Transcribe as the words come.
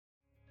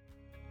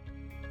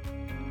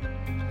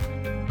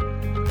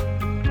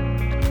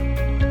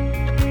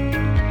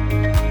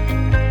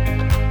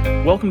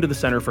Welcome to the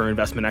Center for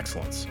Investment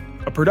Excellence,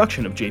 a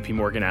production of JP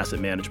Morgan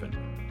Asset Management.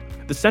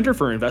 The Center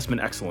for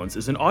Investment Excellence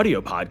is an audio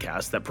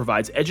podcast that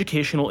provides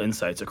educational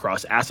insights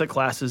across asset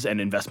classes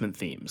and investment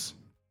themes.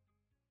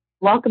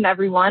 Welcome,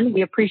 everyone.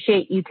 We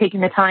appreciate you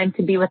taking the time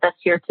to be with us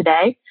here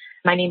today.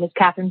 My name is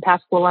Catherine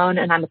Pasqualone,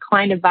 and I'm a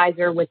client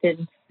advisor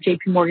within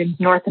JP Morgan's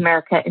North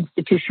America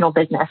institutional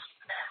business.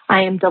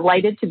 I am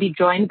delighted to be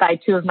joined by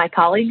two of my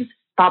colleagues,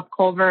 Bob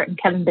Culver and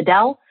Kevin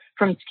Bedell,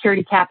 from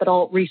Security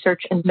Capital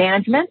Research and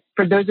Management.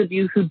 For those of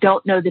you who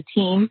don't know the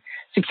team,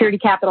 Security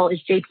Capital is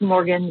JP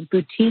Morgan's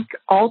boutique,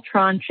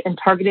 all-tranche, and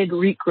targeted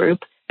REIT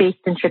group based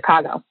in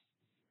Chicago.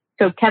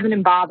 So Kevin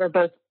and Bob are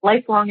both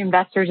lifelong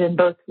investors in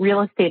both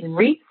real estate and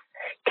REITs.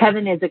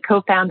 Kevin is a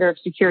co-founder of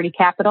Security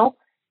Capital,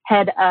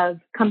 head of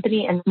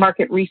company and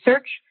market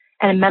research,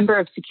 and a member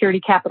of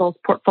Security Capital's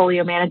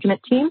portfolio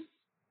management team.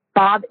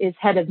 Bob is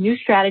head of new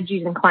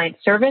strategies and client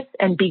service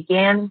and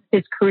began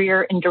his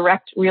career in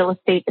direct real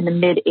estate in the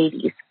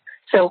mid-'80s.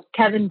 So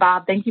Kevin,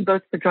 Bob, thank you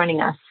both for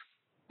joining us.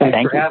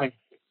 Thanks for having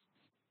me.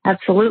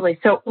 Absolutely.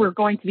 So we're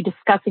going to be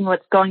discussing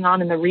what's going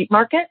on in the REIT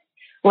market.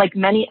 Like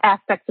many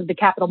aspects of the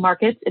capital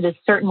markets, it has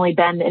certainly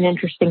been an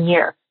interesting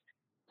year.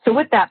 So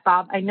with that,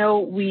 Bob, I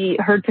know we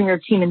heard from your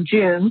team in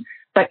June,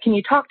 but can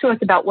you talk to us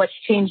about what's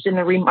changed in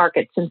the REIT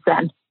market since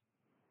then?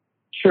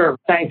 Sure.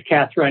 Thanks,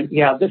 Catherine.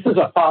 Yeah, this is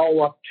a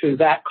follow-up to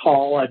that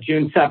call,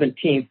 June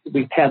 17th.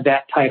 We've had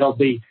that titled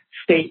The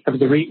State of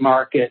the REIT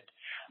Market.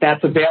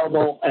 That's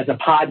available as a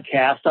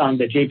podcast on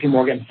the JP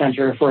Morgan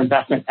Center for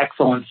Investment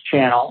Excellence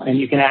channel, and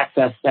you can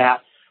access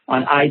that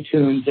on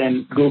iTunes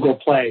and Google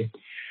Play.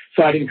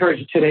 So I'd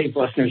encourage today's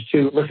listeners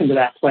to listen to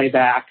that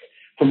playback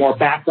for more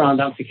background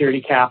on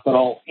Security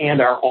Capital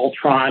and our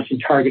all-tranche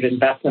and targeted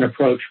investment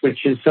approach,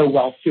 which is so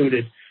well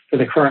suited for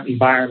the current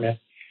environment.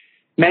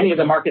 Many of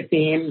the market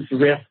themes,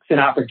 risks, and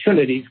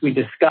opportunities we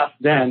discussed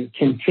then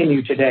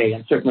continue today.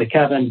 And certainly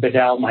Kevin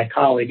Bedell, my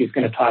colleague, is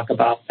going to talk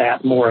about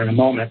that more in a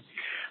moment.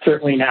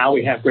 Certainly now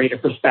we have greater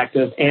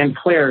perspective and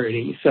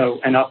clarity, so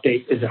an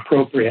update is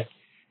appropriate.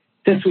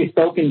 Since we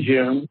spoke in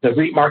June, the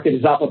REIT market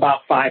is up about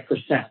 5%,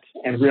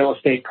 and real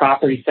estate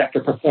property sector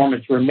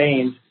performance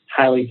remains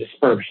highly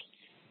dispersed.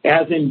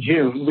 As in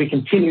June, we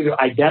continue to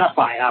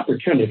identify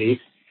opportunities,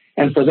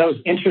 and for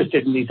those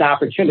interested in these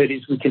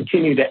opportunities, we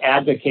continue to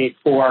advocate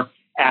for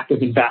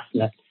active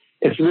investment.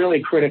 It's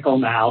really critical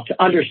now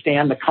to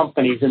understand the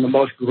companies in the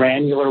most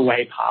granular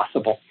way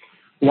possible,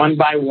 one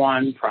by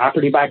one,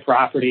 property by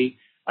property,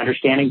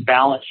 understanding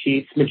balance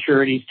sheets,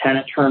 maturities,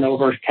 tenant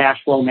turnovers, cash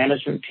flow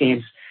management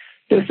teams.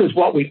 This is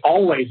what we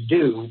always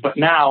do, but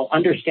now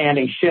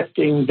understanding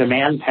shifting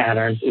demand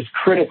patterns is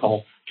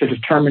critical to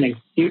determining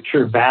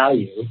future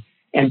value,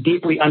 and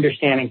deeply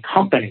understanding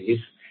companies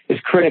is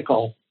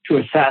critical to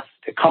assess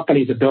the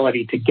company's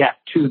ability to get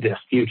to this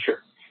future.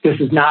 This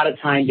is not a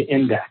time to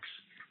index.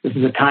 This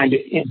is a time to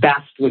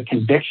invest with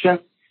conviction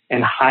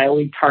and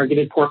highly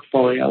targeted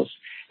portfolios,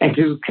 and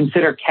to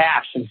consider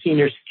cash and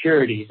senior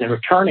securities and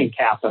returning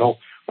capital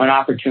when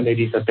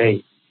opportunities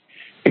abate.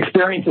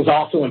 Experience is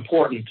also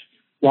important.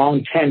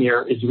 Long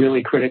tenure is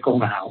really critical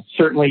now.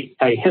 Certainly,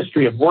 a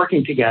history of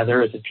working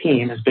together as a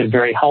team has been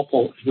very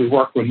helpful as we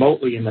work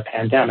remotely in the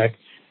pandemic,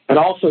 but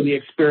also the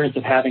experience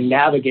of having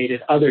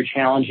navigated other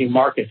challenging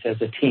markets as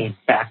a team,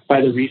 backed by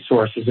the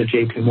resources of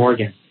JP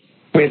Morgan.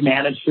 We have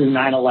managed through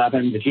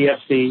 9/11, the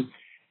GFC.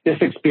 This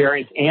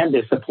experience and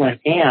discipline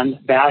and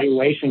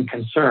valuation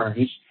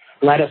concerns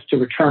led us to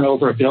return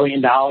over $1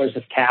 billion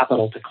of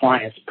capital to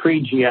clients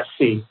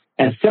pre-GFC,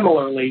 and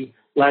similarly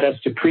led us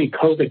to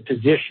pre-COVID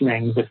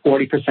positioning with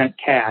 40%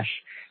 cash,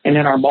 and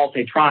in our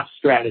multi-tranche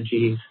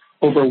strategies,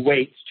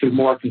 overweights to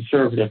more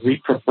conservative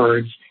REIT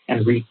preferreds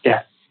and REIT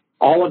debt.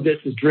 All of this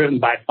is driven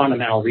by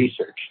fundamental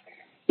research.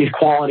 These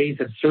qualities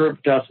have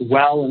served us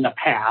well in the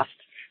past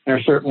and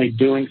are certainly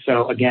doing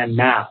so again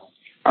now.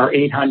 Our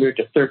 800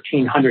 to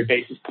 1,300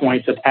 basis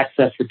points of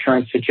excess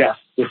return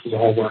suggests this is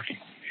all working.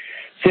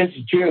 Since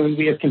June,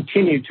 we have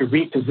continued to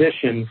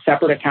reposition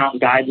separate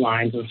account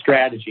guidelines and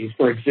strategies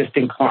for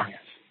existing clients.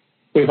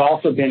 We've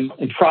also been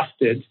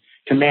entrusted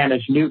to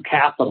manage new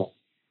capital.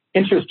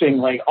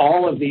 Interestingly,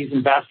 all of these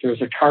investors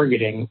are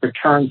targeting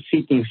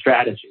return-seeking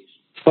strategies,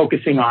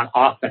 focusing on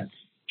offense,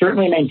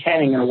 certainly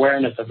maintaining an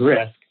awareness of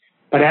risk,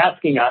 but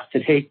asking us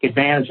to take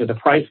advantage of the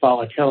price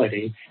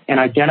volatility and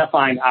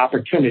identifying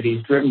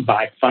opportunities driven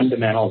by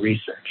fundamental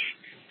research.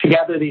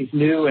 Together, these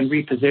new and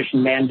repositioned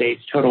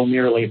mandates total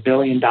nearly $1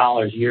 billion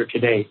year to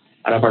date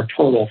out of our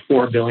total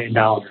 $4 billion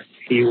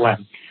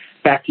AUM.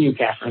 Back to you,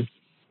 Catherine.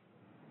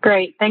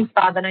 Great. Thanks,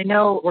 Bob. And I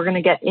know we're going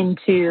to get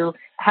into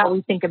how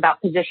we think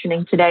about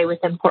positioning today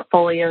within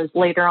portfolios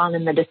later on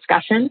in the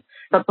discussion.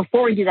 But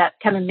before we do that,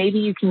 Kevin, maybe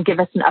you can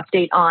give us an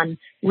update on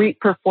REIT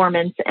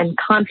performance and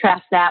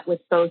contrast that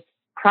with both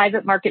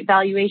private market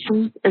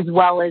valuations as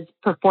well as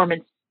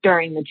performance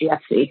during the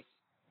GFC.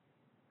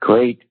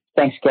 Great.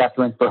 Thanks,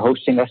 Catherine, for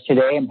hosting us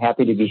today. I'm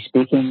happy to be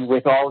speaking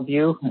with all of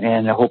you,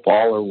 and I hope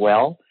all are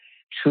well.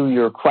 To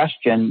your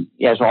question,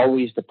 as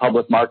always, the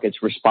public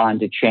markets respond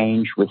to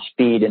change with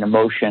speed and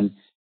emotion.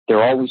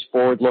 They're always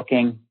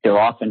forward-looking. They're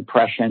often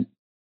prescient.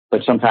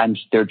 but sometimes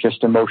they're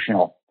just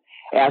emotional.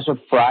 As of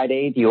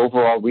Friday, the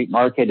overall REIT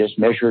market as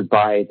measured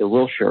by the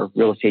Wilshire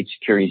Real Estate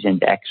Securities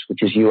Index,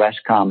 which is U.S.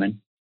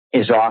 common,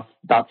 is off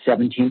about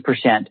 17%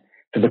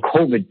 for the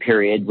COVID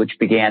period, which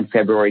began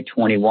February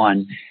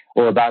 21,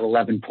 or about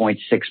 11.6%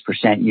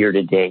 year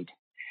to date.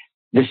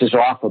 This is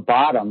off a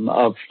bottom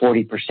of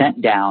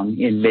 40% down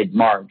in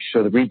mid-March,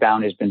 so the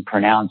rebound has been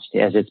pronounced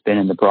as it's been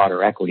in the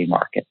broader equity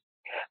market.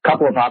 A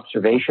couple of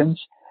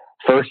observations.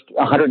 First,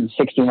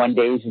 161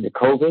 days into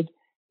COVID.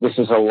 This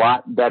is a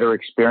lot better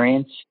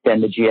experience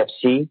than the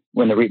GFC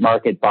when the REIT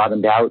market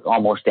bottomed out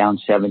almost down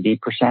 70%.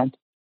 A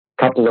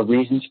couple of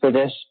reasons for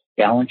this.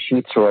 Balance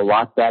sheets are a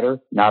lot better.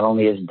 Not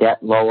only is debt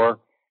lower,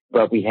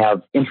 but we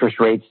have interest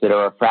rates that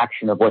are a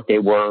fraction of what they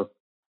were,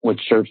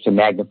 which serves to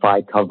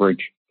magnify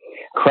coverage.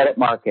 Credit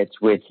markets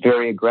with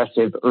very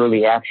aggressive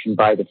early action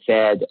by the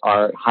Fed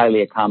are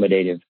highly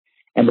accommodative.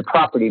 And the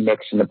property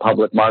mix in the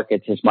public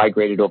markets has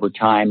migrated over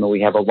time, and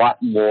we have a lot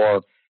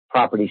more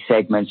property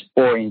segments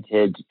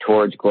oriented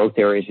towards growth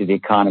areas of the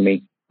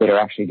economy that are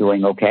actually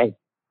doing okay.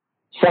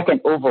 Second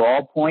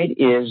overall point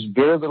is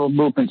very little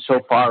movement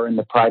so far in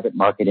the private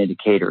market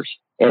indicators.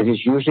 As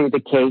is usually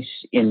the case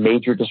in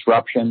major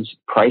disruptions,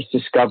 price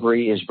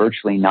discovery is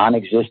virtually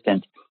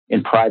non-existent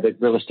in private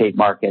real estate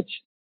markets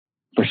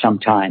for some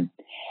time.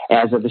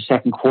 As of the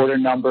second quarter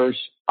numbers,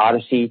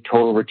 Odyssey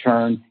total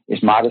return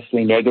is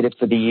modestly negative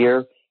for the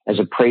year as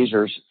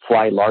appraisers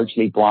fly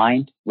largely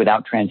blind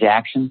without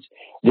transactions.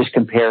 This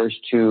compares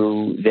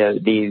to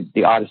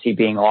the Odyssey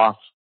being off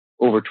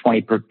over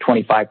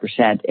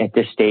 25% at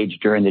this stage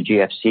during the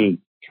GFC.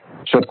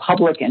 So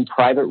public and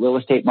private real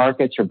estate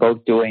markets are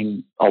both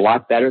doing a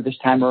lot better this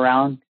time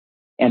around,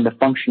 and the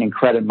functioning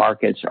credit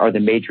markets are the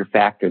major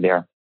factor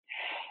there.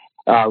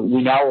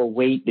 We now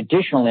await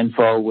additional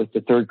info with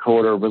the third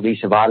quarter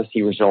release of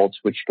Odyssey results,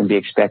 which can be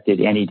expected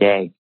any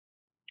day.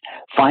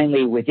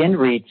 Finally, within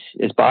REITs,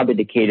 as Bob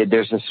indicated,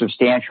 there's a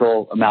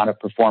substantial amount of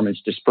performance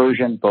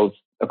dispersion, both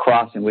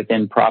across and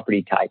within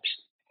property types.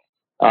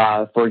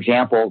 For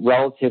example,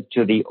 relative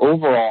to the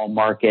overall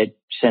market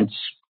since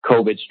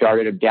COVID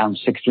started down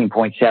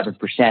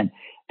 16.7%,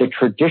 the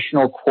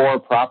traditional core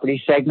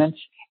property segments,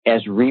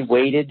 as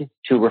reweighted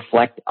to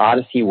reflect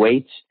Odyssey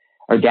weights,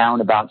 are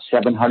down about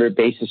 700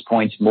 basis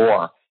points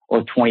more,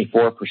 or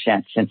 24%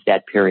 since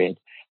that period.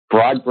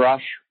 Broad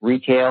brush,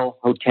 retail,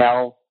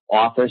 hotel,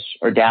 office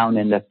are down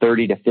in the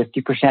 30 to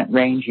 50%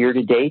 range year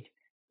to date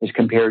as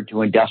compared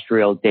to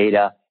industrial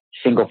data,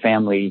 single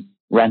family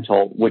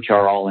rental, which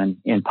are all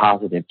in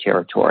positive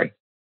territory.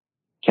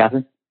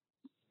 Catherine?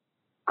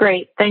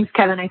 Great. Thanks,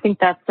 Kevin. I think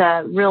that's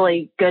a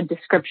really good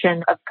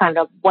description of kind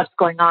of what's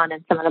going on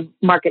and some of the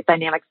market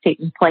dynamics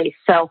taking place.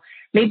 So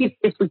maybe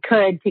if we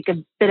could take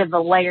a bit of a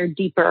layer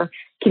deeper,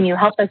 can you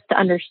help us to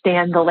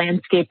understand the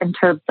landscape in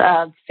terms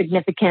of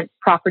significant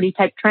property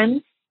type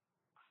trends?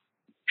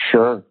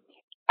 Sure.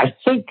 I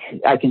think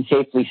I can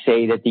safely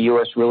say that the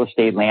U.S. real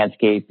estate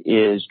landscape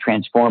is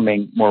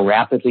transforming more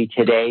rapidly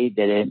today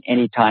than at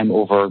any time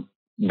over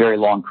very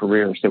long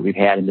careers that we've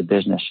had in the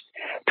business.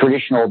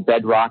 Traditional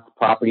bedrock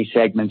property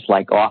segments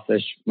like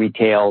office,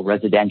 retail,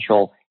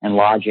 residential, and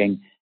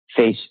lodging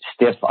face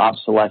stiff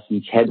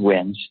obsolescence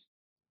headwinds.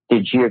 The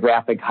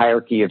geographic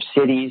hierarchy of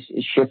cities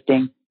is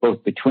shifting,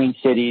 both between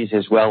cities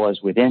as well as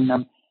within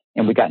them.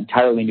 And we've got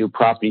entirely new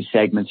property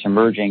segments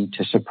emerging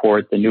to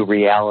support the new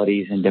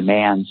realities and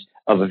demands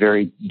of a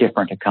very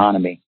different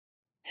economy.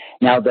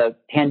 Now, the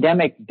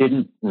pandemic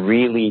didn't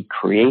really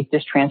create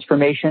this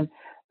transformation,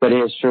 but it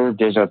has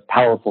served as a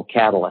powerful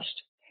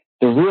catalyst.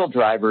 The real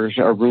drivers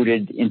are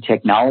rooted in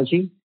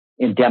technology,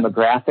 in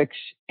demographics,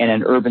 and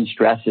in urban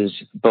stresses,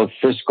 both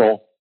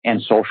fiscal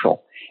and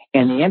social.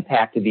 And the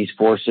impact of these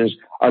forces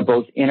are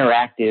both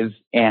interactive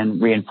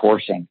and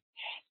reinforcing.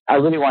 I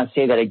really want to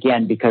say that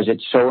again because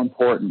it's so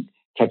important.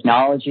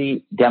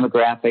 Technology,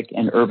 demographic,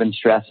 and urban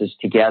stresses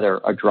together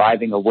are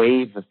driving a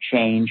wave of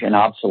change and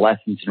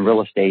obsolescence in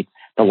real estate,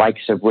 the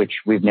likes of which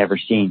we've never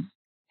seen.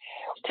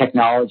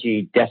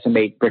 Technology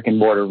decimate brick and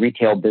mortar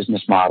retail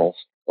business models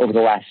over the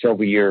last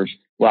several years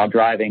while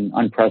driving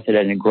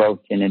unprecedented growth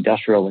in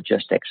industrial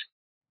logistics.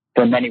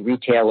 For many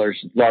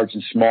retailers, large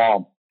and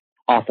small,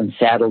 often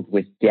saddled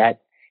with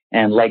debt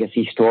and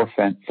legacy store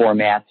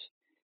formats,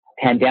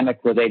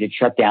 pandemic-related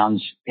shutdowns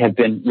have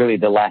been really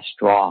the last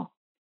straw.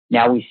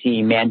 Now we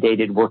see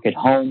mandated work at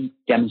home,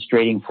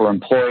 demonstrating for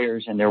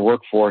employers and their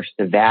workforce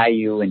the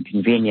value and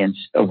convenience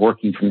of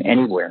working from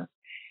anywhere.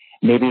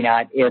 Maybe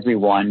not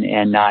everyone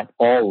and not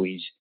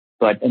always,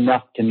 but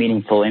enough to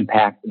meaningfully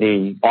impact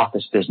the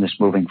office business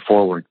moving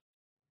forward.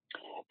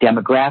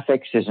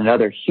 Demographics is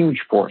another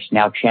huge force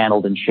now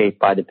channeled and shaped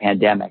by the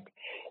pandemic.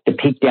 The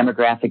peak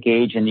demographic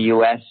age in the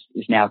U.S.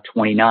 is now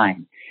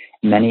 29.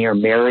 Many are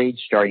married,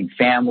 starting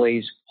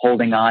families,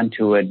 holding on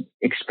to an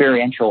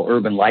experiential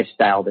urban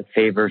lifestyle that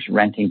favors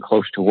renting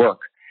close to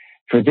work.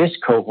 For this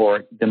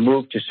cohort, the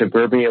move to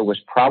suburbia was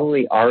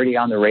probably already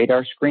on the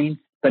radar screen,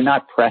 but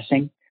not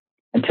pressing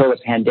until the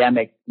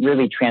pandemic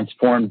really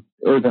transformed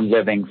urban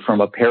living from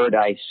a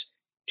paradise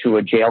to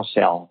a jail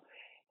cell.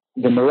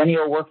 The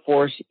millennial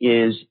workforce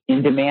is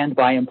in demand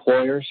by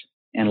employers,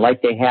 and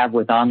like they have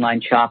with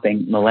online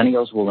shopping,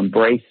 millennials will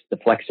embrace the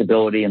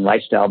flexibility and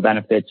lifestyle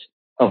benefits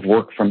of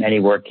work from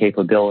anywhere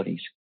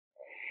capabilities.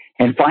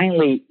 And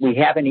finally, we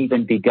haven't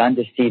even begun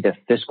to see the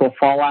fiscal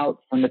fallout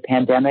from the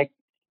pandemic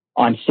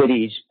on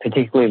cities,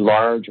 particularly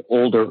large,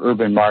 older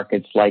urban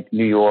markets like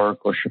New York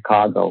or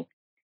Chicago,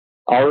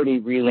 already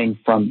reeling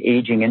from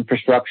aging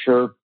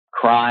infrastructure,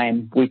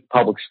 crime, weak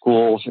public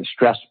schools,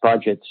 stressed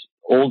budgets.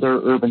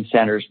 Older urban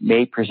centers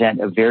may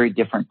present a very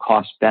different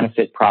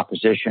cost-benefit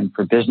proposition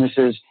for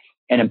businesses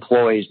and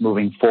employees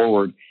moving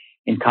forward,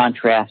 in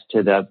contrast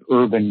to the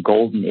urban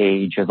golden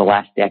age of the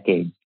last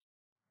decade.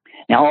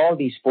 Now, all of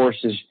these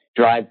forces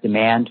drive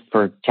demand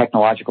for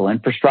technological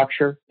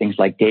infrastructure, things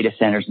like data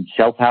centers and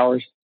cell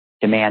towers,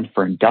 demand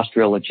for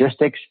industrial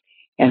logistics,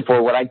 and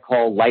for what I'd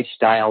call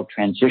lifestyle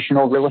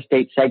transitional real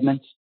estate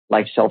segments,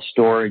 like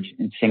self-storage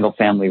and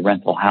single-family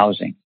rental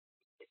housing.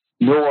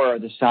 Nor are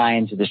the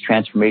signs of this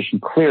transformation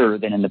clearer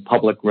than in the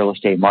public real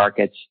estate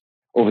markets.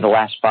 Over the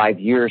last 5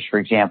 years, for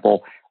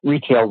example,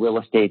 retail real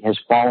estate has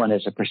fallen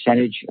as a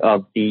percentage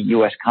of the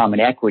U.S. Common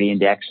Equity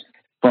Index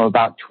from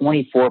about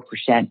 24%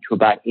 to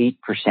about 8%.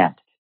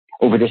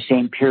 Over the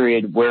same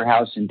period,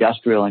 warehouse,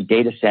 industrial, and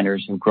data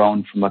centers have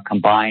grown from a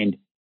combined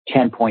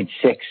 10.6%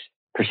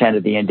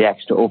 of the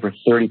index to over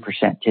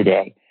 30%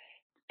 today.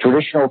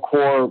 Traditional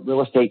core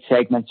real estate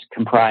segments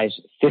comprise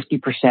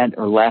 50%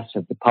 or less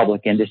of the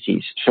public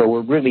indices. So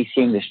we're really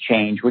seeing this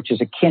change, which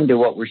is akin to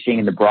what we're seeing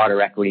in the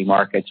broader equity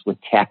markets, with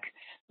tech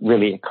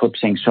really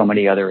eclipsing so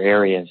many other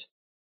areas.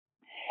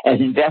 As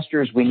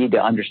investors, we need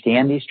to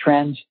understand these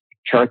trends,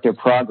 chart their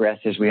progress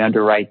as we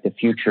underwrite the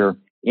future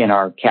in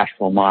our cash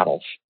flow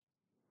models.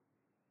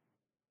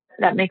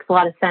 That makes a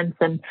lot of sense,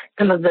 and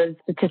some of those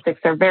statistics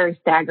are very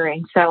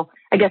staggering. So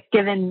I guess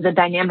given the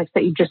dynamics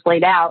that you just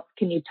laid out,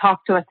 can you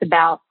talk to us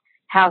about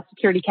how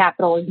Security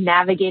Capital is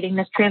navigating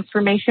this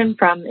transformation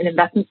from an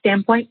investment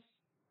standpoint?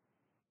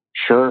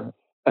 Sure.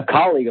 A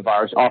colleague of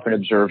ours often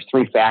observes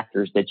three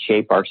factors that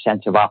shape our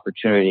sense of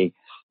opportunity.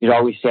 He's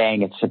always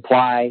saying it's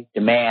supply,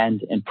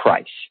 demand, and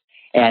price.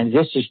 And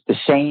this is the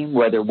same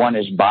whether one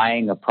is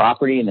buying a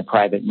property in the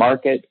private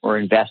market or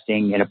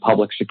investing in a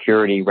public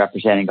security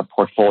representing a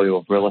portfolio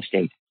of real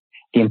estate.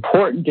 The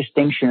important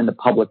distinction in the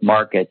public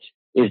markets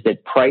is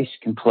that price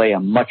can play a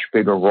much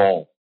bigger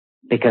role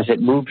because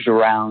it moves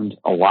around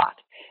a lot.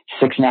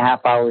 6.5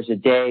 hours a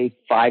day,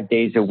 5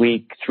 days a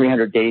week,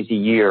 300 days a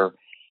year.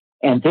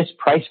 And this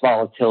price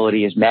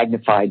volatility is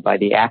magnified by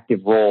the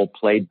active role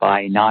played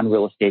by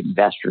non-real estate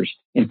investors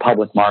in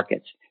public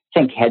markets.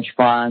 Think hedge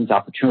funds,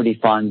 opportunity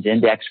funds,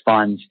 index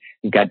funds.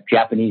 You've got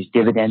Japanese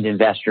dividend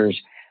investors.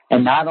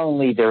 And not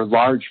only their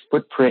large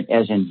footprint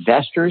as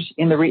investors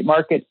in the REIT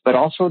market, but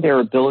also their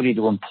ability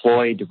to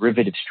employ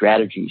derivative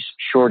strategies,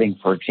 shorting,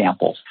 for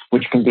example,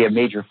 which can be a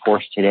major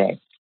force today.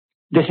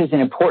 This is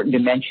an important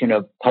dimension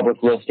of public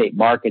real estate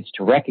markets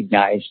to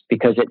recognize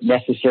because it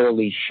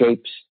necessarily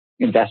shapes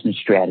investment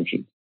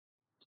strategy.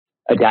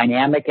 A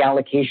dynamic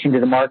allocation to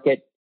the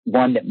market,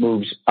 one that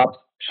moves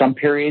up some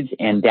periods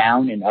and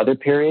down in other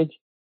periods,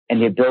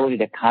 and the ability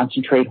to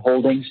concentrate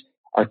holdings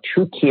are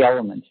two key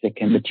elements that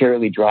can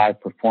materially drive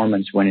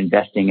performance when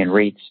investing in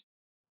REITs.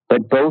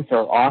 But both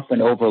are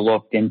often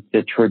overlooked in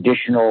the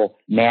traditional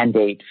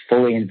mandate,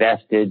 fully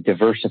invested,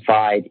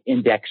 diversified,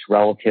 index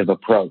relative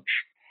approach.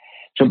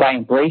 So by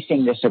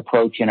embracing this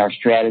approach in our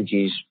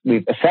strategies,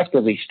 we've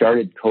effectively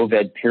started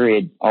COVID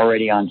period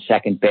already on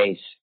second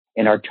base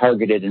in our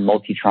targeted and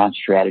multi-tranche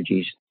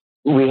strategies.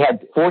 We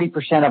had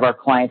 40% of our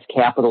clients'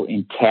 capital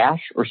in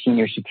cash or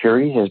senior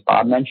securities, as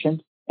Bob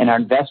mentioned, and our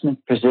investment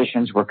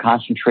positions were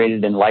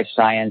concentrated in life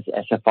science,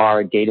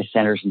 SFR, data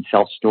centers, and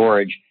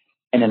self-storage.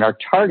 And in our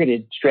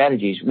targeted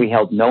strategies, we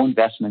held no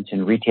investments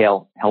in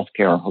retail,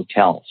 healthcare, or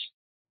hotels.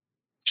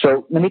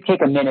 So let me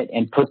take a minute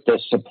and put the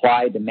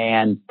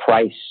supply-demand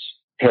price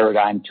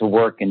paradigm to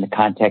work in the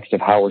context of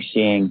how we're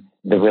seeing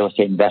the real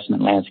estate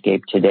investment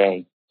landscape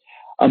today.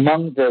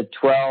 Among the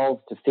 12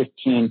 to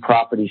 15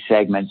 property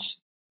segments,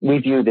 we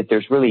view that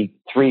there's really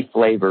three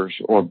flavors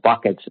or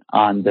buckets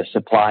on the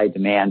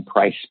supply-demand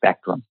price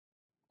spectrum.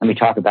 Let me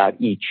talk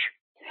about each.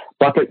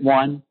 Bucket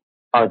one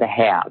are the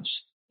haves.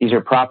 These are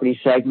property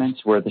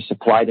segments where the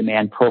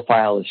supply-demand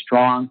profile is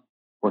strong,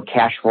 where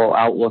cash flow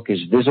outlook is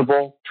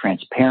visible,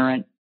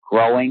 transparent,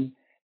 growing,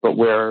 but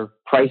where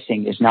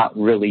pricing is not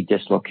really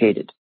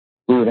dislocated.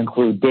 We would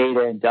include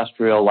data,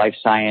 industrial, life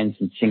science,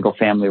 and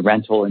single-family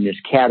rental in this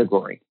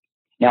category.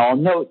 Now, I'll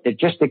note that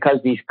just because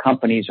these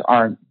companies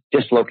aren't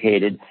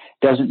dislocated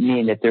doesn't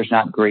mean that there's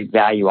not great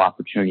value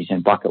opportunities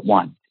in bucket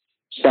one.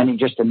 Spending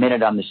just a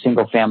minute on the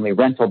single-family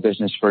rental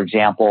business, for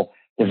example,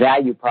 the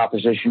value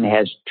proposition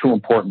has two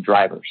important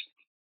drivers.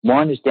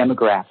 One is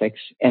demographics,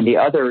 and the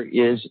other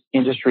is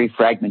industry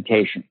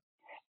fragmentation.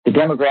 The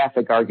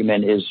demographic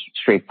argument is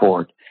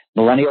straightforward.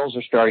 Millennials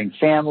are starting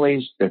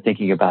families, they're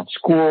thinking about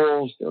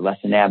schools, they're less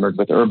enamored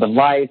with urban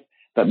life,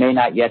 but may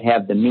not yet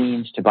have the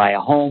means to buy a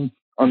home,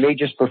 or may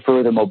just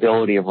prefer the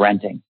mobility of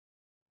renting.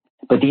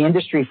 But the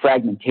industry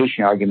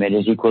fragmentation argument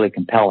is equally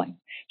compelling.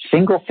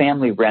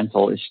 Single-family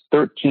rental is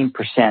 13%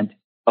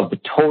 of the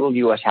total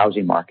U.S.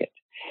 housing market.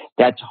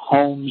 That's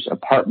homes,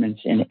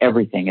 apartments, and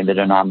everything in the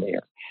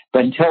denominator.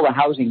 But until the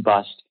housing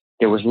bust,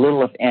 there was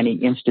little, if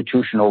any,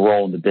 institutional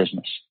role in the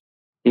business.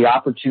 The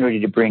opportunity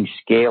to bring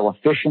scale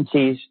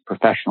efficiencies,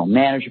 professional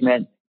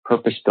management,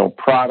 purpose-built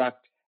product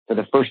for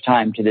the first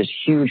time to this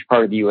huge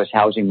part of the U.S.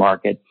 housing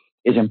market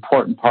is an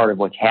important part of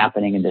what's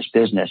happening in this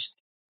business.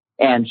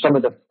 And some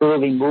of the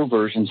early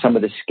movers and some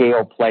of the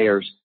scale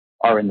players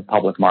are in the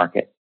public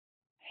market.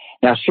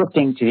 Now,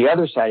 shifting to the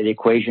other side of the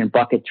equation,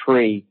 bucket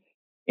 3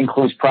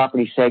 includes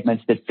property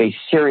segments that face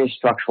serious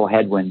structural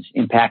headwinds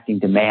impacting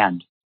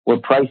demand, where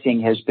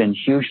pricing has been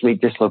hugely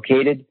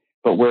dislocated,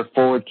 but where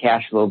forward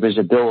cash flow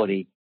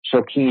visibility,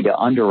 so key to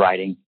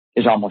underwriting,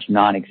 is almost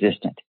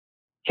non-existent.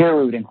 Here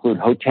we would include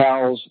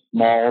hotels,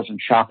 malls, and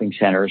shopping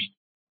centers.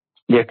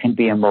 There can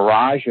be a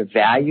mirage of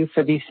value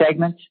for these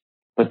segments,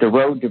 but the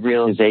road to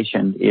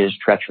realization is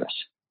treacherous.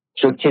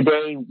 So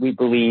today, we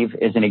believe,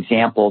 as an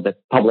example, that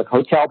public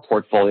hotel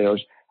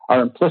portfolios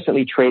are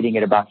implicitly trading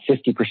at about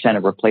 50%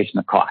 of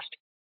replacement cost.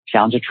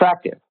 Sounds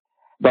attractive,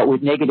 but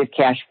with negative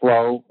cash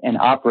flow and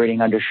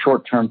operating under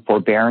short-term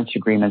forbearance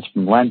agreements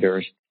from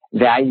lenders,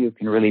 value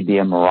can really be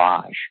a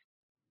mirage.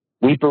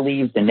 We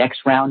believe the next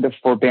round of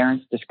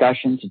forbearance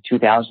discussions in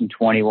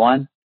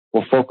 2021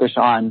 will focus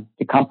on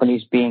the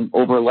companies being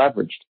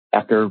over-leveraged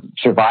after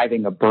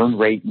surviving a burn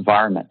rate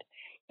environment,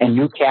 and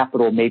new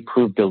capital may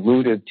prove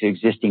dilutive to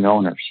existing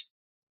owners.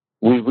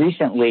 We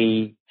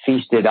recently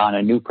feasted on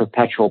a new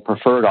perpetual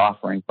preferred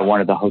offering for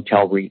one of the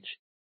hotel REITs,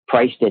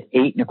 priced at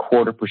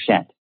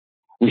 8.25%.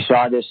 We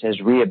saw this as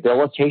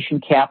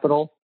rehabilitation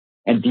capital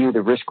and view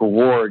the risk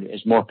reward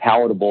as more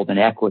palatable than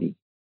equity.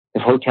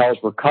 If hotels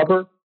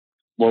recover,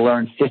 we'll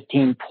earn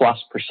 15+%.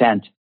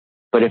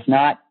 But if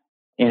not,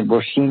 and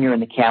we're senior in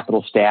the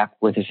capital stack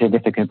with a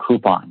significant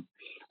coupon,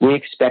 we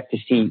expect to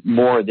see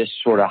more of this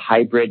sort of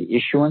hybrid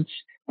issuance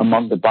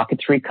among the bucket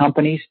 3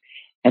 companies.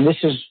 And this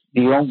is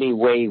the only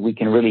way we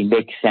can really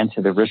make sense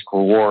of the risk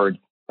reward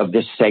of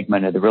this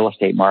segment of the real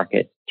estate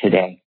market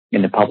today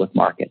in the public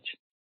markets.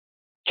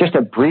 Just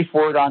a brief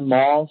word on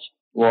malls.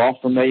 We're all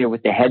familiar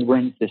with the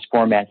headwinds this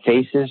format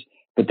faces,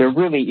 but there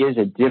really is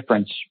a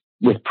difference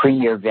with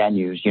premier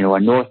venues, a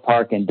North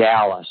Park in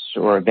Dallas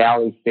or a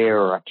Valley Fair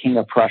or a King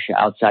of Prussia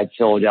outside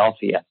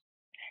Philadelphia.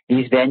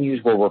 These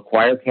venues will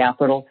require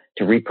capital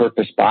to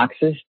repurpose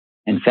boxes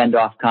and fend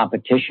off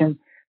competition,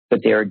 but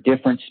they are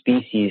different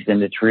species than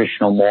the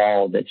traditional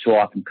mall that so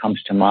often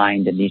comes to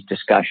mind in these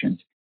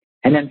discussions.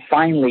 And then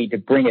finally, to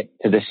bring it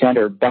to the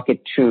center,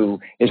 bucket 2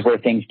 is where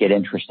things get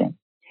interesting.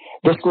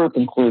 This group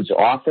includes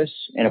office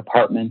and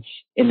apartments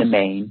in the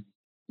main.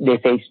 They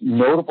face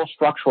notable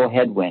structural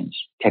headwinds,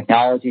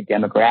 technology,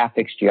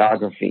 demographics,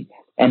 geography,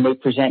 and they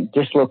present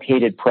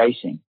dislocated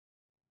pricing.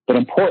 But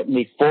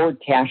importantly,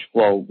 forward cash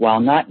flow, while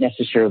not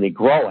necessarily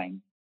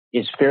growing,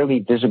 is fairly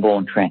visible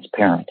and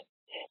transparent.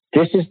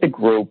 This is the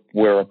group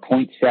where a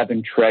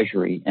 0.7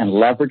 treasury and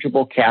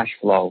leverageable cash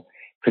flow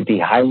could be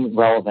highly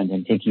relevant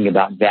in thinking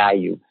about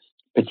value,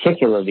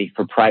 particularly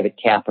for private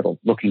capital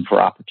looking for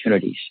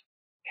opportunities.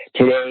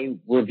 Today,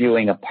 we're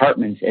viewing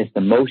apartments as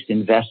the most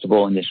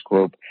investable in this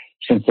group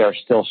since there are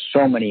still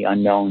so many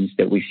unknowns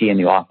that we see in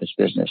the office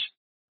business.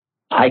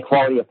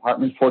 High-quality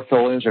apartment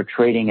portfolios are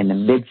trading in the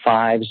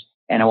mid-5s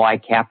NOI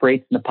cap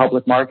rates in the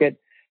public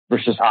market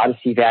versus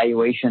Odyssey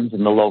valuations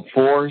in the low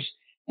 4s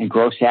and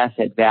gross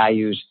asset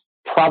values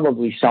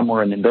probably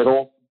somewhere in the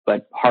middle,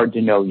 but hard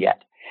to know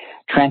yet.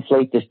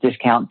 Translate this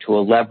discount to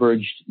a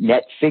leveraged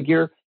net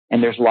figure,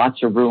 and there's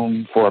lots of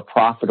room for a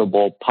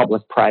profitable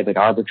public-private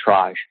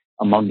arbitrage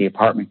among the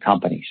apartment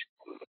companies.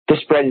 This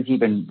spread is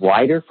even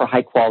wider for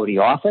high-quality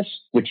office,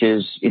 which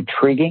is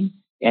intriguing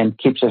and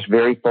keeps us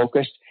very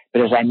focused.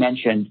 But as I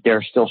mentioned, there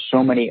are still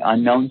so many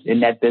unknowns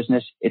in that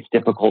business, it's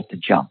difficult to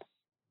jump.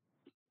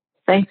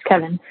 Thanks,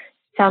 Kevin.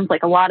 Sounds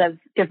like a lot of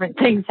different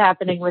things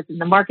happening within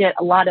the market,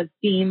 a lot of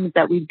themes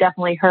that we've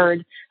definitely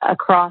heard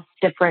across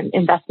different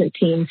investment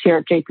teams here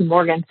at JP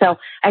Morgan. So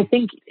I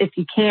think if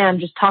you can,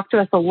 just talk to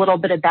us a little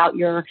bit about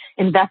your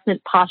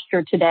investment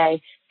posture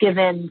today,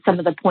 given some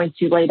of the points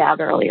you laid out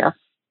earlier.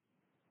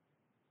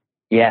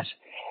 Yes.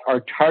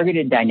 Our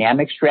targeted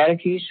dynamic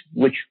strategies,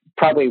 which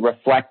probably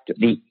reflect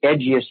the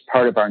edgiest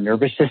part of our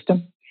nervous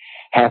system,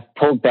 have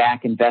pulled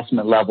back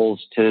investment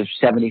levels to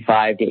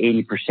 75 to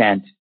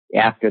 80%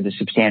 after the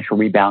substantial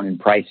rebound in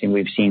pricing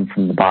we've seen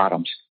from the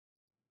bottoms.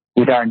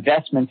 With our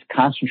investments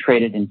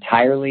concentrated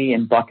entirely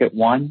in bucket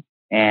 1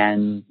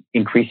 and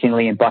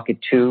increasingly in bucket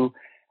 2,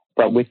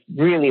 but with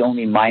really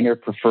only minor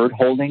preferred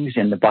holdings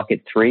in the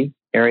bucket 3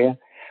 area,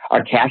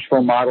 our cash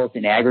flow models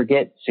in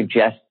aggregate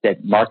suggest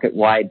that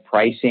market-wide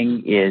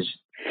pricing is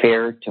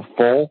fair to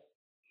full.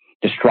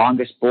 The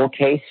strongest bull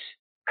case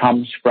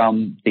comes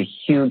from the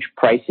huge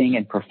pricing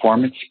and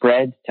performance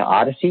spread to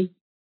Odyssey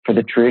for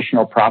the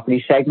traditional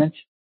property segments.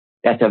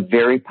 That's a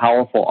very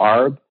powerful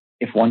arb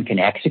if one can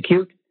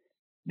execute,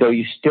 though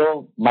you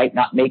still might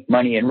not make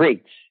money in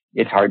REITs.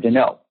 It's hard to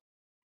know.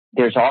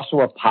 There's also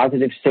a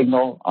positive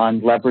signal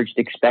on leveraged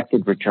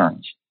expected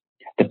returns.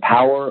 the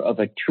power of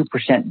a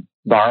 2%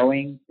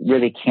 borrowing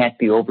really can't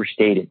be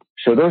overstated.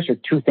 So those are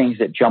two things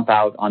that jump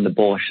out on the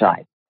bullish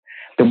side.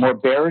 The more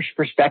bearish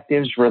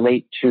perspectives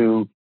relate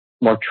to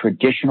more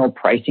traditional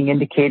pricing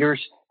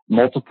indicators,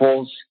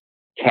 multiples,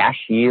 cash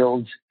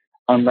yields,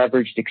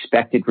 unleveraged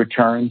expected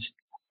returns.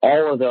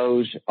 All of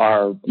those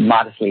are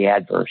modestly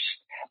adverse.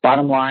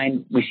 Bottom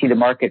line, we see the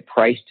market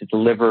priced to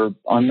deliver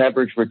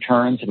unleveraged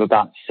returns of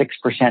about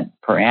 6%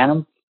 per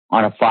annum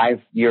on a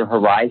 5-year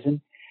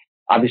horizon.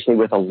 Obviously,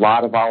 with a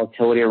lot of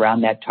volatility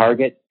around that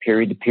target,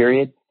 period to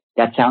period.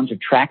 That sounds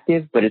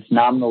attractive, but it's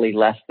nominally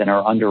less than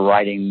our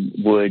underwriting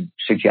would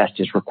suggest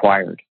is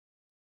required.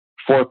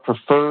 For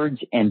preferreds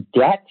and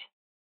debt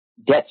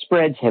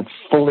spreads have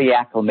fully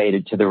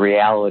acclimated to the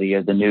reality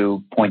of the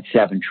new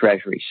 0.7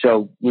 Treasury.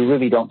 So we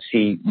really don't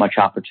see much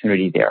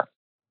opportunity there.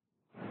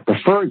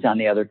 Preferreds, on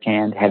the other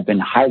hand, have been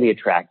highly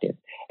attractive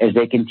as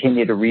they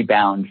continue to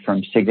rebound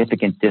from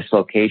significant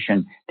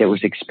dislocation that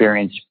was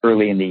experienced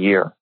early in the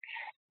year.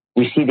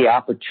 We see the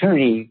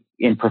opportunity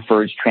in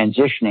preferreds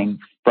transitioning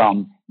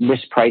from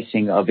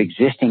mispricing of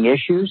existing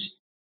issues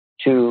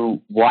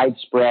to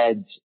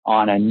widespread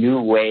on a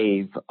new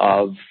wave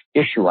of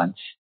issuance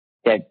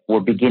that we're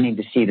beginning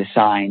to see the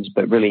signs,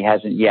 but really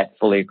hasn't yet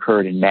fully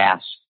occurred in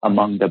mass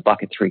among the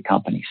bucket 3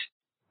 companies.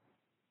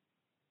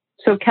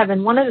 So,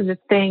 Kevin, one of the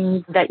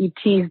things that you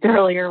teased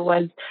earlier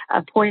was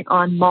a point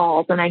on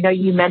malls. And I know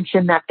you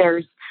mentioned that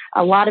there's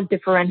a lot of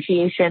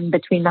differentiation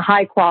between the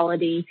high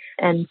quality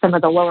and some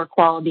of the lower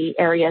quality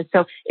areas.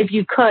 So if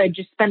you could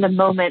just spend a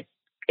moment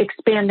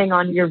expanding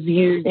on your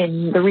views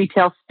in the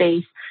retail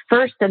space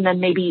first, and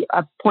then maybe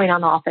a point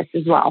on office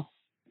as well.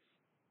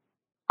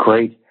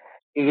 Great.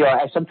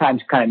 I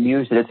sometimes kind of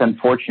muse that it's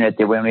unfortunate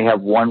that we only have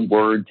one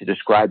word to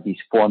describe these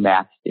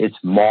formats. It's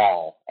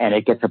mall, and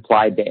it gets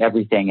applied to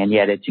everything, and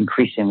yet it's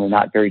increasingly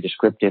not very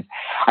descriptive.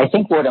 I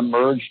think what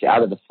emerged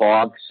out of the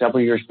fog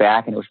several years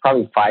back, and it was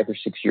probably 5 or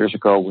 6 years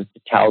ago with the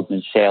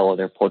Talisman sale of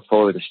their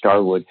portfolio to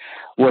Starwood,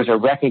 was a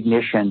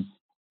recognition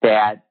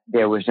that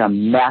there was a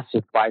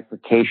massive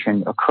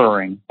bifurcation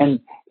occurring. And,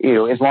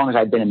 as long as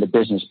I've been in the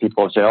business,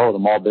 people say, oh, the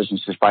mall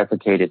business is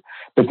bifurcated.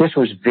 But this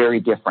was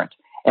very different.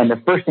 And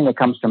the first thing that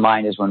comes to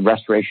mind is when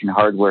Restoration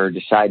Hardware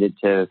decided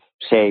to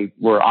say,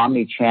 we're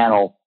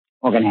omni-channel,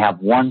 we're going to have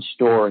one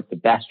store at the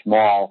best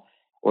mall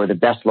or the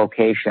best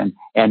location,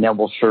 and then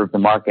we'll serve the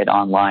market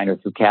online or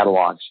through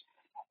catalogs.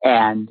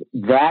 And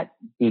that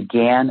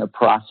began a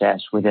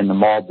process within the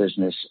mall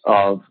business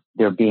of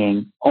there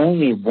being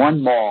only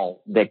one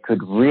mall that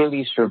could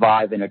really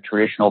survive in a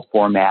traditional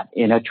format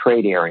in a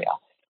trade area.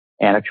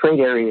 And a trade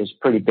area is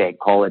pretty big,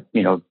 call it,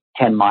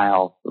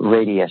 10-mile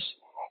radius.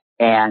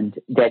 And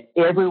that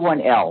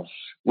everyone else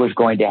was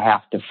going to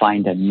have to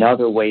find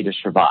another way to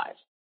survive.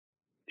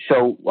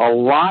 So a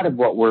lot of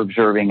what we're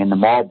observing in the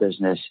mall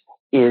business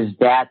is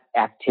that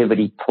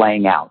activity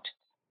playing out.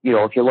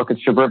 If you look at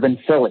suburban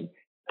Philly,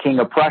 King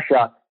of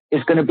Prussia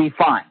is going to be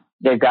fine.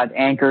 They've got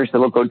anchors that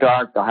will go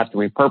dark. They'll have to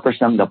repurpose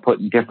them. They'll put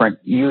in different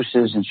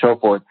uses and so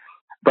forth.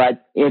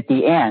 But at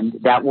the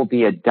end, that will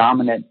be a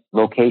dominant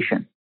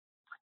location.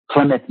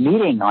 Plymouth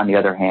Meeting, on the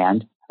other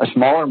hand, a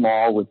smaller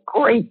mall with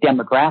great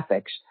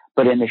demographics,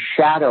 but in the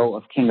shadow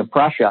of King of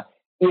Prussia,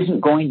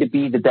 isn't going to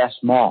be the best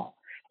mall.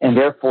 And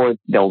therefore,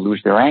 they'll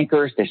lose their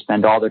anchors. They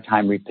spend all their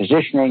time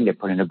repositioning. They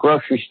put in a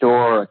grocery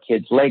store, a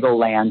kid's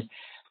Legoland.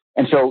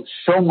 And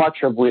so much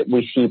of what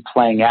we see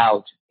playing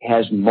out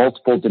has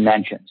multiple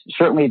dimensions.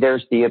 Certainly,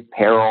 there's the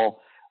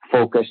apparel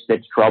focus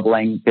that's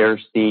troubling.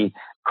 There's the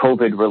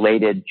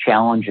COVID-related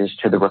challenges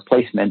to the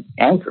replacement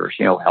anchors,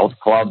 health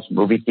clubs,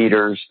 movie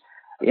theaters,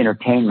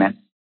 entertainment.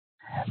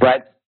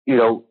 But,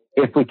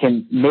 if we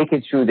can make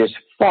it through this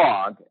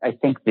fog, I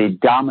think the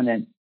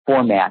dominant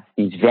formats,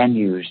 these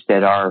venues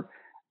that are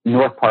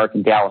North Park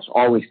in Dallas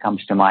always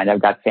comes to mind.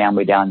 I've got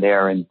family down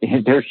there, and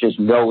there's just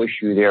no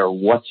issue there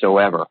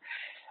whatsoever.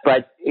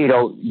 But,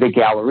 the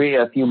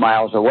Galleria a few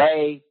miles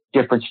away,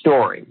 different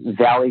story.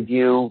 Valley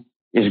View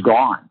is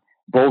gone,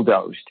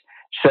 bulldozed.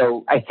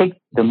 So I think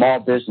the mall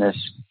business,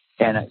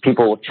 and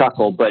people will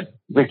chuckle, but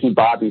Ricky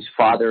Bobby's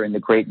father in the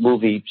great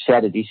movie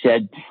said it. He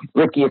said,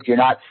 Ricky, if you're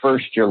not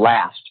first, you're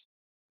last.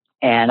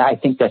 And I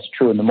think that's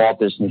true in the mall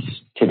business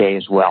today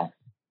as well.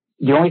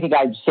 The only thing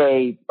I'd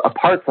say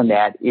apart from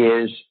that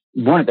is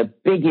one of the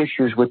big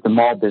issues with the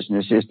mall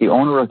business is the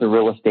owner of the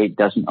real estate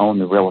doesn't own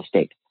the real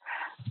estate.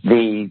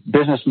 The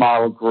business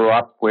model grew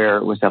up where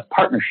it was a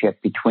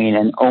partnership between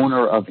an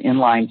owner of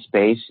inline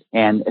space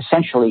and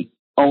essentially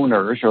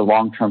owners or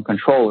long-term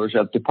controllers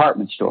of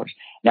department stores.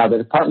 Now, the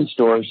department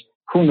stores,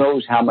 who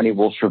knows how many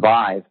will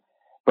survive,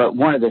 but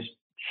one of the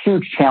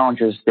huge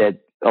challenges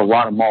that a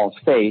lot of malls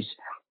face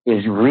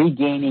is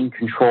regaining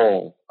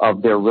control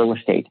of their real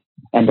estate.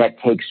 And that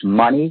takes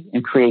money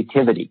and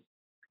creativity.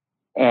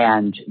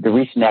 And the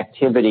recent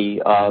activity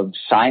of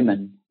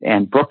Simon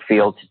and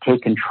Brookfield to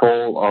take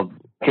control of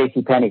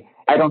JCPenney,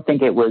 I don't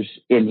think it was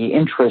in the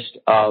interest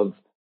of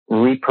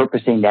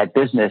repurposing that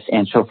business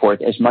and so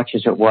forth as much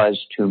as it was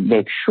to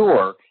make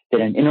sure that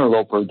an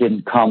interloper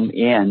didn't come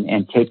in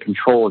and take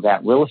control of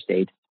that real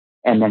estate.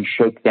 and then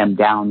shake them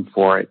down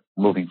for it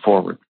moving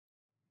forward.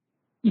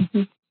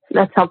 Mm-hmm.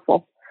 That's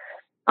helpful.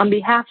 On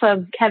behalf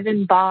of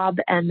Kevin, Bob,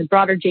 and the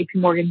broader JP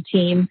Morgan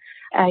team,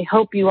 I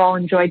hope you all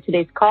enjoyed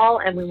today's call,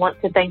 and we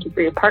want to thank you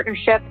for your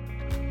partnership.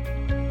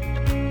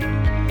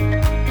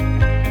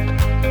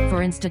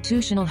 For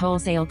institutional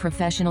wholesale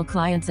professional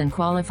clients and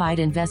qualified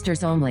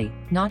investors only,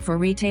 not for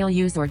retail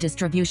use or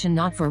distribution,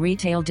 not for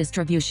retail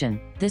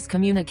distribution. This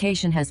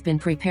communication has been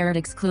prepared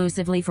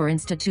exclusively for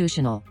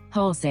institutional,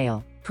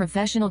 wholesale,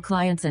 professional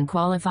clients and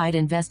qualified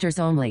investors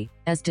only,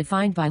 as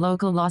defined by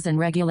local laws and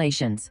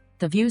regulations.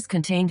 The views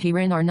contained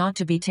herein are not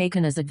to be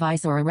taken as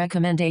advice or a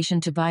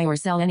recommendation to buy or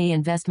sell any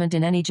investment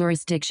in any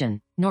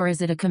jurisdiction, nor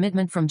is it a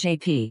commitment from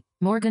JP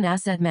Morgan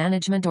Asset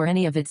Management or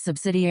any of its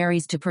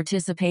subsidiaries to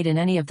participate in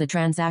any of the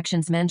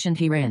transactions mentioned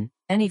herein.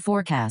 Any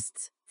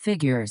forecasts,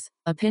 figures,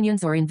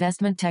 opinions or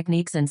investment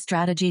techniques and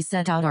strategies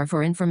set out are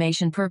for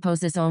information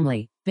purposes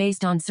only,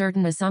 based on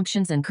certain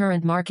assumptions and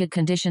current market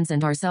conditions,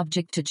 and are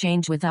subject to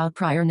change without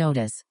prior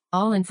notice.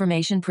 All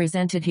information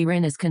presented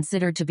herein is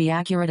considered to be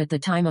accurate at the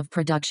time of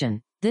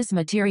production. This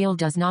material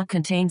does not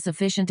contain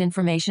sufficient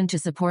information to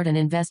support an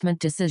investment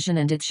decision,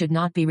 and it should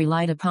not be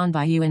relied upon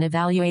by you in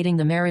evaluating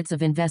the merits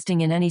of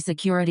investing in any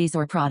securities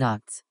or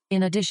products.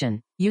 In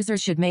addition,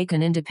 users should make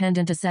an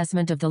independent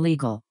assessment of the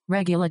legal,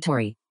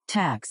 regulatory,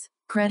 tax,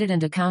 credit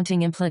and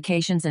accounting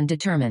implications and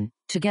determine,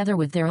 together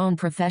with their own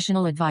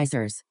professional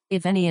advisors,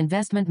 if any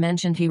investment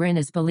mentioned herein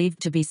is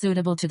believed to be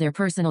suitable to their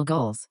personal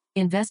goals.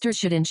 Investors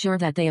should ensure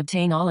that they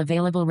obtain all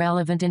available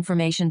relevant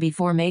information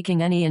before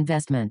making any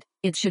investment.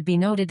 It should be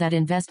noted that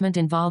investment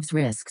involves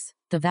risks.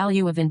 The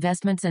value of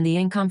investments and the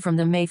income from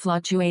them may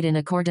fluctuate in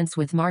accordance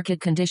with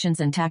market conditions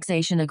and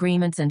taxation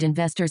agreements, and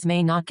investors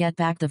may not get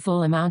back the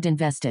full amount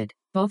invested.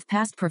 Both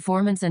past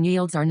performance and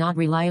yields are not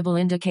reliable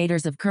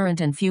indicators of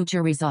current and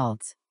future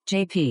results.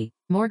 JP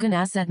Morgan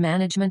Asset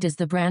Management is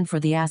the brand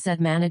for the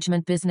asset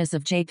management business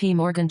of JP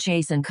Morgan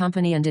Chase &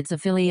 Company and its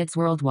affiliates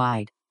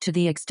worldwide. To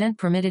the extent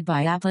permitted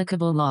by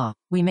applicable law,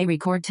 we may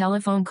record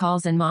telephone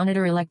calls and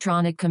monitor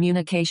electronic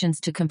communications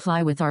to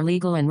comply with our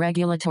legal and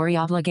regulatory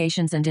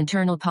obligations and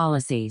internal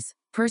policies.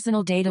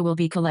 Personal data will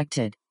be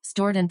collected,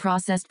 stored and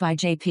processed by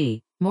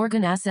JP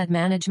Morgan Asset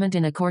Management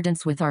in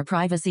accordance with our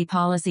privacy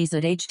policies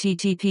at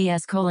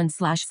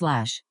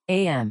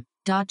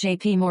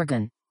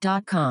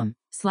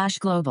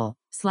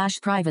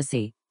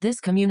https://am.jpmorgan.com/global/privacy. This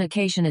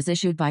communication is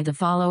issued by the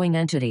following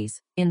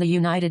entities. In the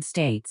United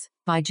States,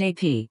 by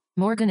JP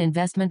Morgan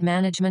Investment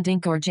Management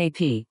Inc. or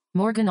JP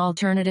Morgan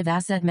Alternative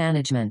Asset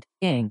Management,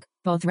 Inc.,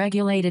 both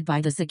regulated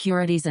by the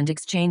Securities and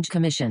Exchange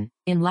Commission.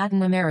 In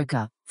Latin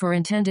America, for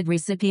intended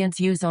recipients'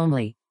 use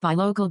only, by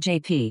local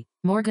JP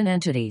Morgan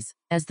entities,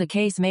 as the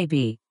case may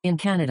be. In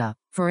Canada,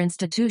 for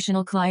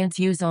institutional clients'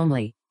 use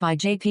only, by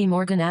JP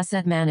Morgan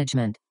Asset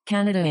Management,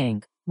 Canada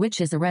Inc.,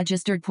 which is a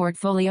registered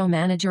portfolio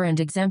manager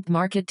and exempt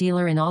market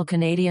dealer in all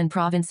Canadian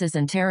provinces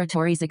and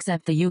territories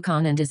except the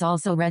Yukon, and is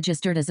also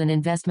registered as an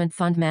investment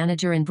fund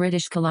manager in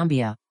British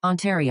Columbia,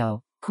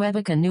 Ontario,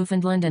 Quebec and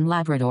Newfoundland and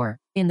Labrador.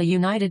 In the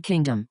United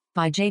Kingdom,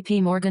 by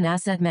JP Morgan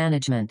Asset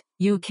Management,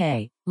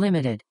 UK,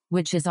 Limited,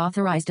 which is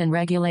authorized and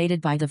regulated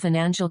by the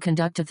Financial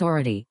Conduct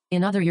Authority.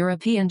 In other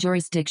European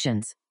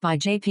jurisdictions, by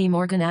JP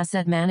Morgan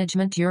Asset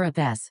Management Europe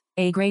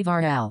S.A. Grave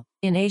RL.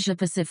 In Asia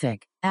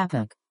Pacific,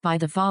 APAC, by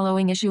the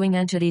following issuing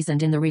entities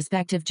and in the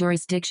respective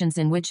jurisdictions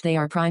in which they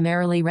are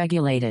primarily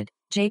regulated: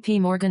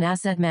 JP Morgan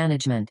Asset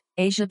Management,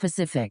 Asia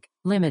Pacific,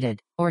 Limited,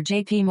 or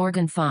JP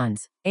Morgan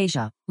Funds,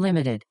 Asia,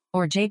 Limited,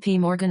 or JP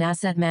Morgan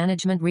Asset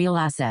Management Real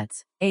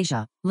Assets,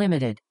 Asia,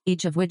 Limited,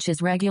 each of which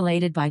is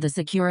regulated by the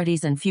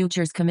Securities and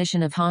Futures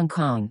Commission of Hong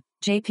Kong.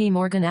 JP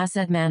Morgan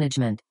Asset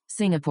Management,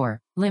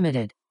 Singapore,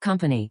 Limited,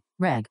 Company,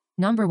 Reg.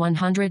 Number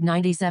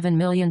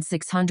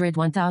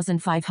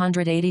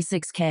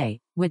 197,601,586K,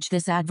 which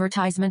this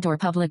advertisement or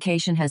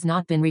publication has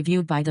not been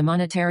reviewed by the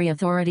Monetary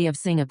Authority of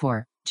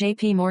Singapore.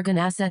 JP Morgan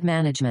Asset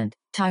Management,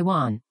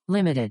 Taiwan,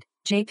 Limited,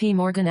 JP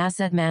Morgan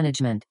Asset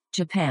Management,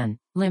 Japan,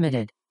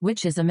 Limited,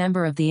 which is a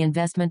member of the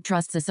Investment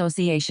Trusts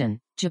Association,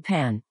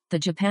 Japan, the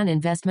Japan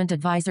Investment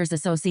Advisors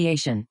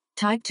Association,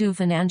 Type 2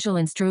 Financial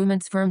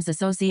Instruments Firms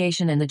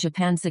Association and the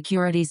Japan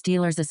Securities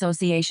Dealers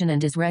Association,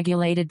 and is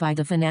regulated by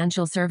the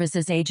Financial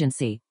Services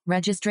Agency.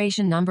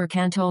 Registration number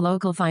Kanto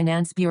Local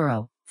Finance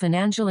Bureau,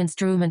 Financial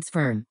Instruments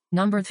Firm,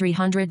 number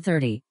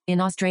 330, in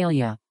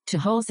Australia, to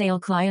wholesale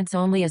clients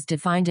only as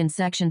defined in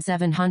Section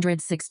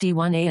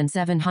 761A and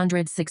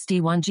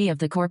 761G of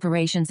the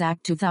Corporations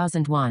Act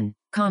 2001,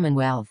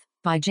 Commonwealth.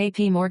 By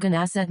JP Morgan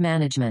Asset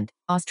Management,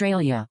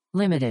 Australia,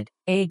 Limited,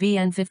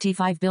 ABN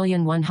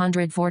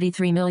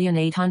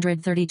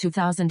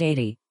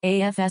 55,143,832,080,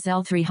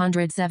 AFSL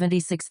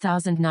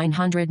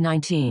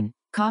 376,919.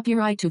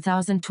 Copyright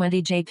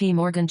 2020 JP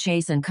Morgan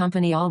Chase &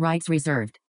 Company, all rights reserved.